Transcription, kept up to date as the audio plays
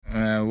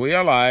we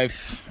are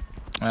live.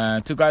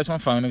 Two guys on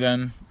phone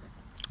again.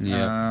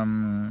 Yeah.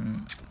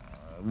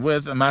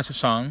 With a massive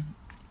song.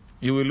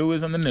 Huey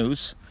Lewis on the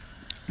news.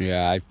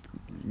 Yeah,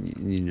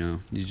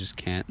 you just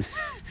can't.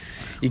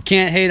 You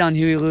can't hate on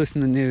Huey Lewis in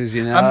the news,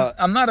 you know.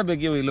 I'm not a big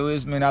Huey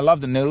Lewis. I mean, I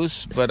love the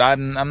news, but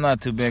I'm not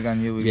too big on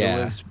Huey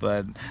Lewis.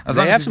 But as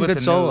long they as have he's some with good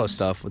the solo news,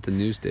 stuff. What the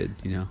news did,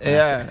 you know.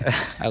 Yeah,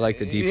 I like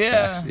the deep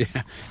tracks.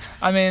 Yeah.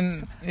 I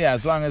mean, yeah,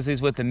 as long as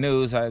he's with the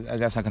news, I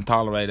guess I can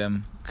tolerate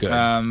him. Good.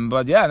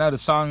 But yeah, no, the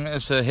song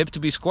is Hip to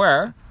Be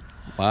Square.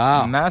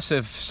 Wow.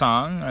 Massive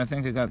song. I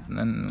think it got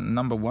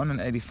number 1 in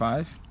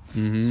 '85.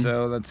 Mm-hmm.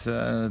 So let's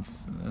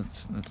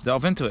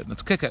delve into it.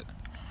 Let's kick it.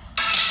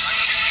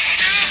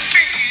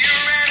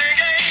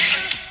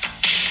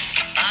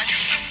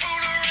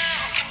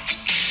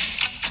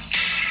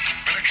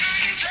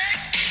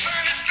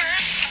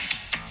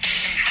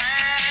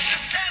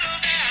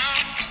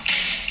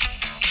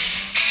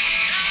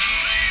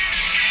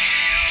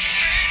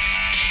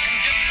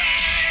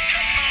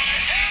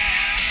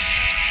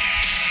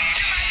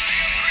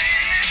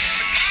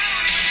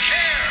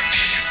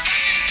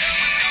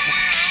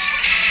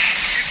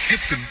 Hip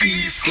to be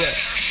square.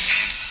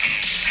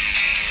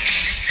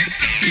 Hip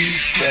to be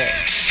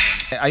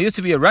square. I used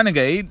to be a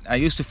renegade. I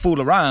used to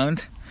fool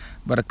around,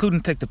 but I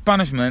couldn't take the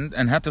punishment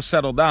and had to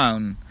settle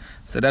down.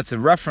 So that's a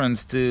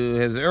reference to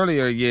his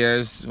earlier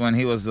years when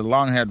he was the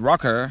long-haired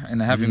rocker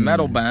in a heavy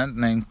metal band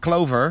named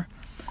Clover.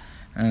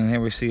 And here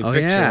we see a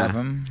picture of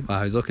him.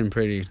 Wow, he's looking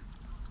pretty.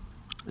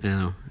 You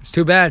know, it's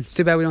too bad. It's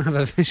too bad we don't have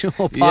a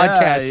visual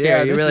podcast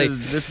here.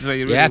 This is what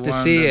you really have to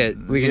want. see it.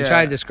 We can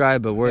try to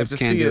describe, but words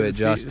can't do it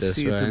see justice.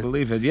 See right? it to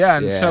believe it. Yeah,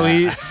 and so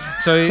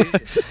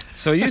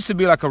he used to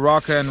be like a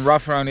rocker and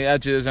rough around the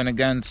edges and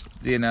against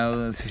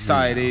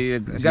society,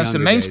 against the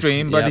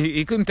mainstream. But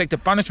he couldn't take the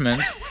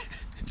punishment.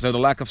 So the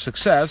lack of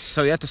success.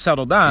 So he had to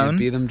settle down. Can't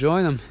beat them,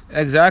 join them.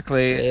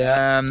 Exactly.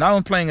 Yeah. Now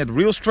I'm playing it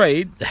real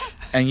straight.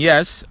 And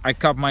yes, I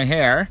cut my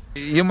hair.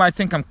 You might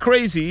think I'm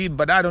crazy,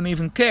 but I don't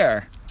even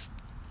care.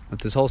 With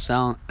this whole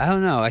sound, I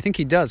don't know. I think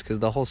he does because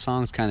the whole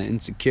song's kind of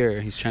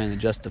insecure. He's trying to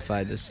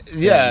justify this.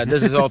 Yeah,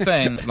 this is the whole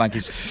thing. Like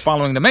he's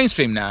following the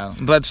mainstream now.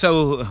 But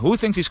so who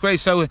thinks he's crazy?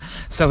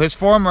 So his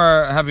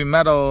former heavy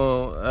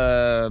metal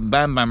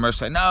band members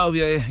say, "No,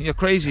 you're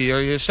crazy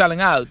or you're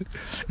selling out."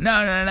 No,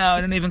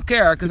 I don't even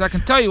care because I can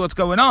tell you what's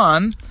going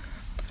on.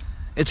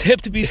 It's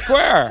hip to be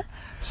square.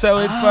 So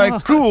it's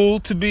like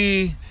cool to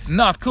be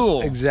not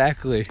cool.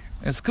 Exactly.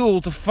 It's cool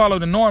to follow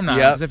the norm now.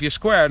 Because if you're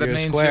square, that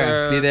means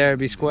square. Be there,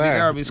 be square. Be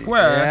there, be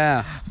square.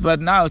 Yeah.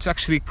 But now it's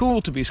actually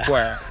cool to be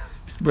square.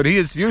 But he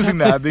is using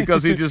that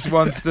because he just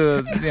wants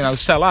to,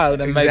 sell out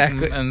and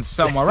and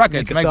sell more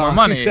records, make more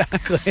money.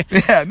 Exactly.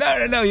 Yeah.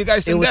 No. You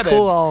guys didn't get it. It was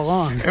cool all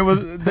along. It was.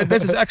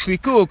 This is actually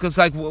cool because,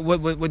 like,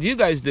 what you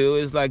guys do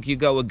is like you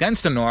go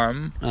against the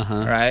norm,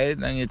 right?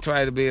 And you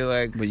try to be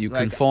like, but you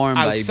like conform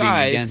outside,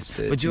 by being against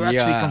it. But you're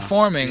actually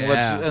conforming.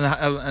 What's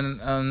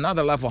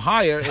another level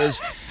higher is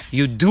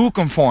you do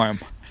conform.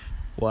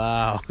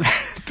 Wow.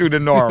 To the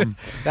norm.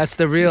 That's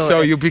the real.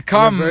 So you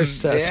become.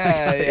 Reverse,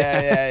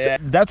 yeah.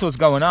 That's what's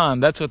going on.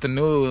 That's what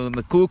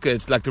the cool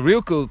kids, like the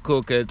real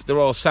cool kids, they're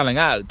all selling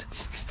out.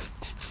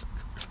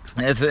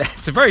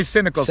 It's a very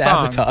cynical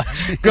song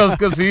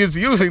because he is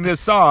using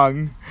this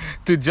song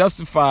to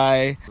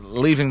justify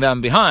leaving them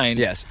behind.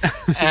 Yes.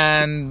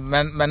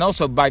 and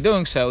also by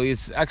doing so,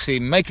 he's actually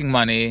making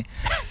money,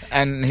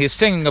 and he's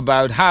singing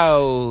about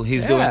how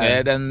he's doing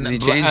it, and he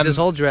changed his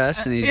whole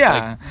dress, and he's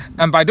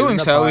and by doing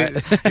so,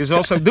 he's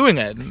also doing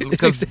it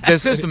because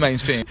this is the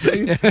mainstream.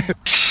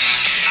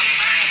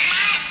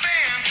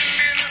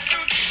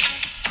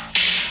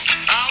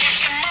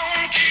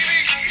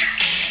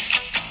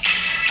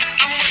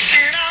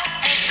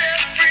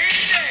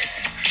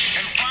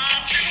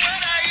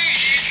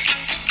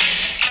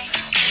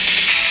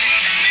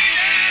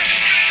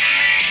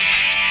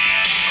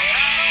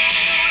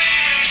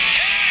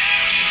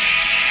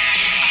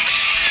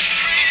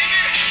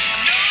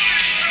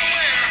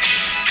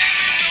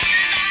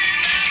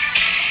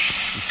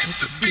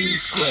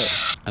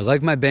 I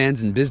like my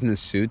bands in business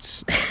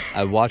suits.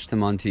 I watch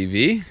them on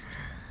TV.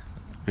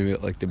 Maybe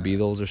like the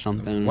Beatles or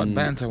something. What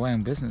bands are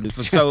wearing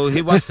business? So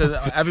he wants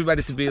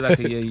everybody to be like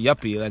a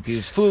yuppie. Like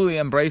he's fully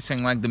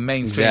embracing like the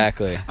mainstream.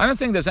 Exactly. I don't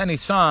think there's any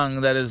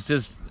song that is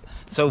just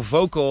so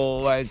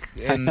vocal like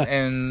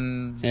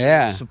in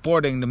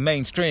supporting the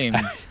mainstream.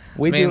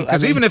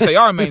 Because even if they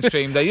are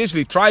mainstream, they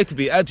usually try to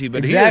be edgy.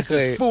 But he is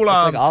just full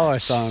on. It's like all our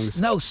songs.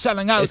 No,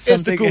 selling out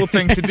is the cool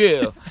thing to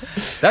do.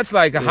 That's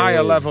like a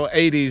higher level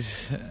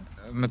 80s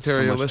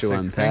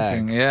materialistic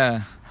thinking.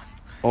 Yeah.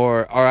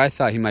 Or I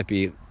thought he might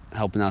be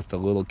helping out the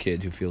little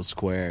kid who feels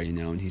square,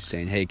 and he's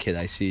saying, "Hey kid,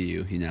 I see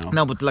you,"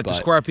 No, but the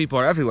square people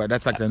are everywhere.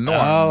 That's like the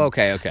norm. Oh,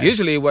 okay.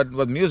 Usually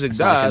what music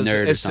does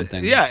like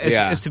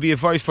is to be a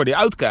voice for the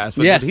outcast.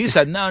 But he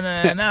said, no.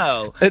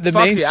 The Fuck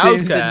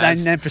mainstream, the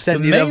outcast.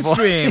 99% the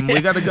mainstream.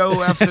 We got to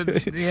go after, the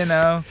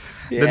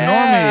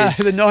normies.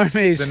 The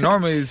normies. The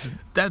normies.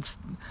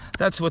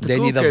 That's what the they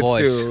cool need kids a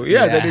voice. do.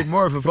 Yeah, they need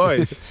more of a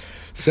voice.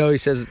 So he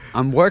says,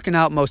 "I'm working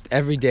out most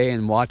every day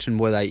and watching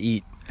what I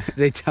eat.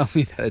 They tell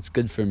me that it's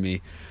good for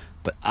me,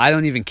 but I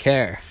don't even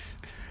care.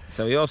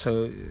 So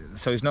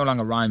he's no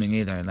longer rhyming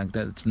either. Like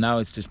now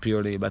it's just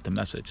purely about the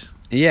message.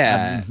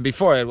 Yeah.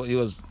 Before he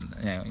was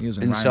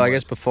using. And rhyme so I words.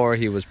 guess before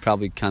he was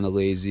probably kind of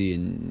lazy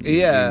and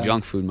Yeah. eating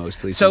junk food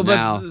mostly. So,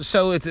 now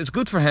it's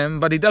good for him,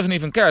 but he doesn't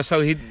even care.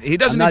 So he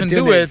doesn't I'm not even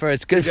doing do it it for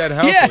it's good. to get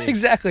healthy. Yeah,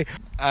 exactly.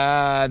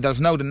 There's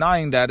no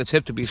denying that it's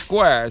hip to be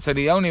square. So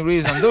the only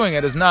reason I'm doing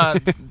it is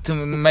not to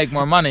make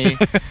more money.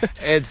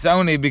 It's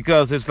only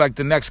because it's like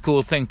the next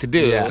cool thing to do.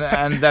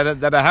 Yeah. And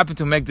that I happen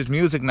to make this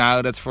music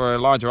now that's for a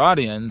larger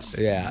audience.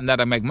 Yeah. And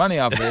that I make money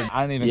off it.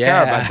 I don't even Yeah.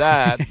 care about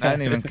that. I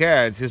don't even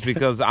care. It's just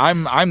because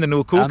I'm the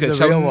new cool I'm kid.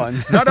 the real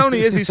one. Not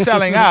only is he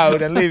selling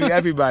out and leaving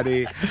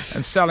everybody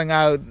and selling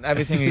out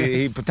everything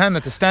he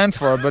pretended to stand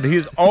for, but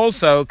he's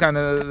also kind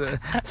of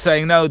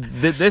saying, no,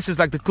 this is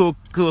like the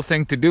cool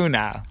thing to do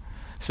now.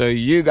 So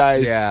you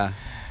guys... Yeah.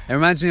 It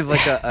reminds me of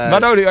like a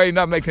not only are you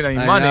not making any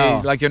I money,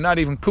 know. like you're not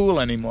even cool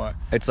anymore.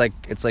 it's like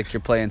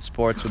you're playing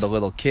sports with a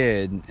little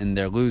kid and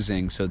they're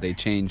losing, so they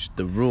changed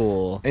the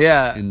rule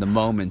Yeah. in the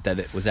moment that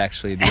it was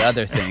actually the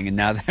other thing, and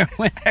now they're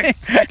winning.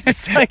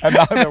 It's like And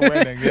now they're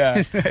winning, yeah.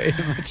 It's very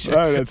much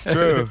Oh, that's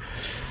true.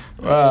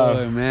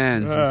 Oh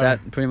man, is that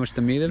pretty much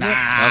the meat of it? Okay,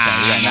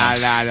 we got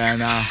more.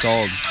 No.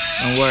 Gold.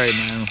 Don't worry,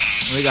 man.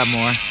 We got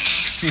more.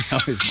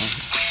 Always more.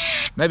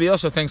 Maybe he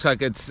also thinks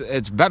like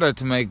it's better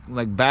to make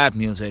like bad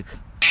music.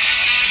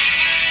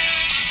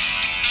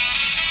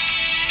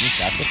 New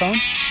saxophone?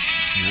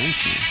 Nice,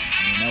 man.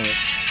 You know it.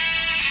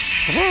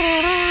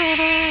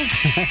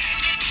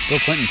 Bill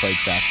Clinton played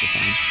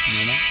saxophone. You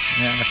know that?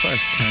 Yeah, of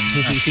course.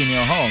 And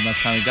Arsenio Hall,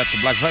 that's how he got the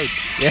black vote.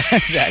 Yeah,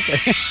 exactly.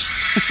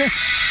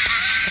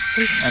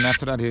 And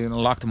after that, he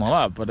locked them all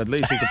up. But at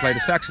least he could play the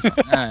saxophone.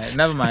 All right,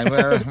 never mind.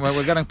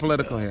 We're getting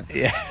political here.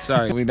 Yeah.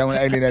 Sorry, we don't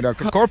alienate our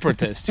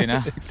corporatists, you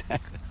know.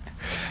 Exactly.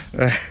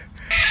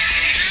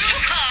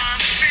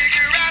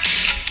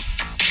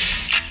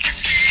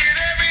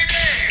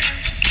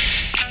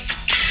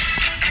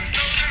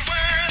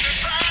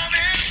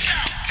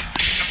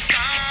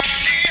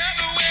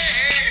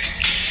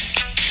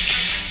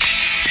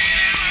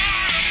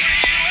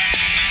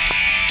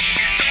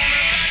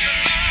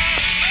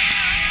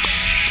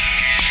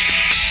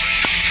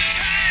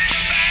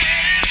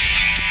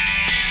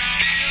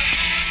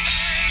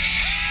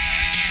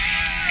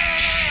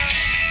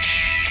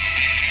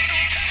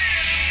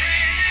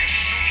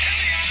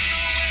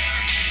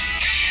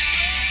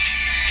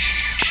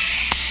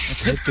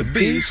 Hip to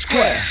be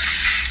square.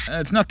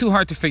 It's not too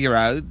hard to figure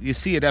out. You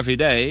see it every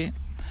day.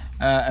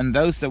 And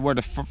those that were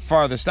the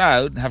farthest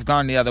out have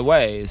gone the other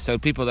way. So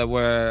people that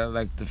were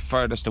like the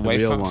farthest away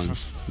real from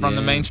ones.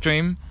 the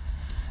mainstream,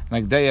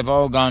 like they have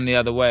all gone the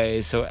other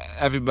way. So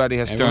everybody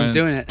has Everyone's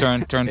doing it.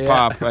 turned Yeah.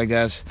 pop, I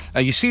guess.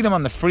 You see them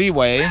on the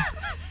freeway.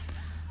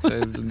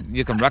 So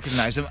you can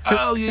recognize them.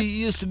 Oh, you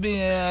used to be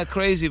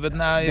crazy, but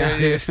now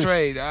you're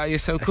straight. Oh, you're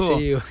so cool. I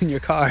see you in your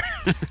car.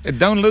 It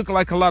don't look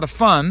like a lot of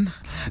fun.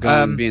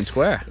 Being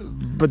square.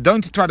 But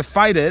don't try to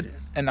fight it.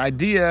 An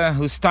idea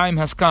whose time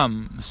has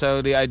come.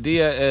 So the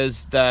idea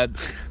is that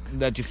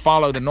you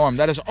follow the norm.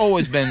 That has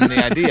always been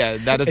the idea.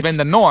 That has been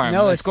the norm.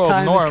 No, it's called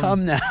time norm. has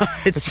come now.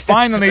 It's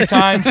finally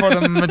time for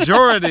the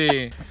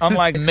majority.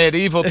 Unlike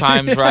medieval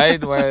times,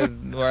 right? Where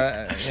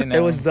you know,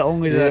 It was the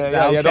only the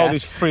you had all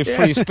outcasts. these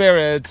free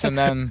spirits, and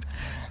then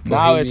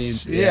now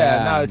it's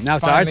Bohemians, Now it's our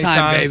finally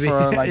time, baby.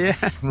 for like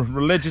Yeah.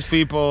 religious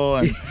people,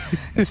 and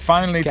it's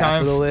finally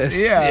time for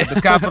Capitalists.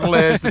 the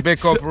capitalists, the big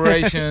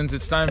corporations.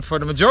 It's time for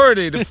the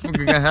majority to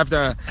have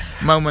their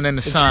moment in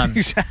the sun.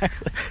 Exactly.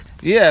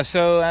 Yeah,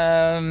 so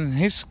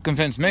he's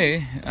convinced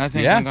me. I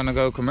think Yeah. I'm gonna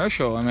go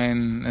commercial. I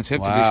mean, it's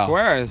hip to be Wow.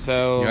 square.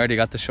 So You already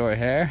got the short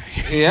hair.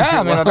 yeah,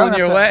 I mean, Well on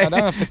your way. I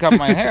don't have to cut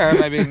my hair.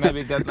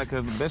 Maybe get like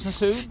a business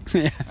suit.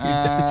 Yeah.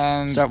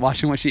 And Start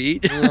watching what you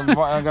eat.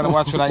 I'm gonna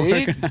watch what I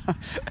eat.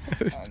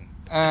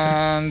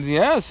 And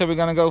yeah, so we're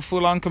gonna go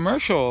full on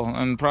commercial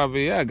and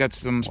probably get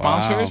some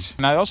sponsors.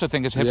 And I also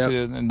think it's hip Yep.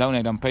 to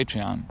donate on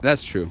Patreon.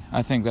 That's true.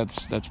 I think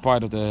that's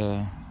part of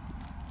the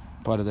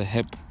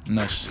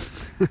hipness.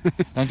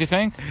 Don't you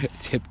think?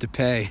 It's hip to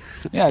pay.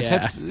 Yeah, it's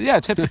Yeah.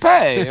 hip to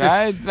pay,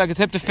 right? Like it's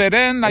hip to fit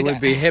in. Like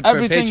would be hip for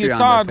everything you Patreon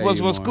thought to pay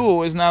you was more.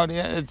 cool is now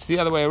it's the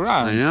other way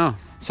around. I know.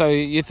 So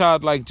you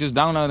thought like just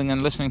downloading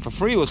and listening for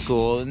free was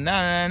cool.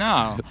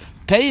 No.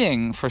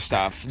 Paying for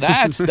stuff.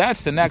 That's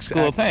the next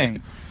cool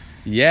thing.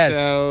 Yes.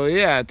 So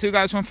yeah, 2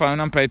 Guys 1 Phone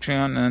on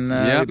Patreon, and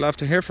Yep. we'd love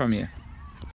to hear from you.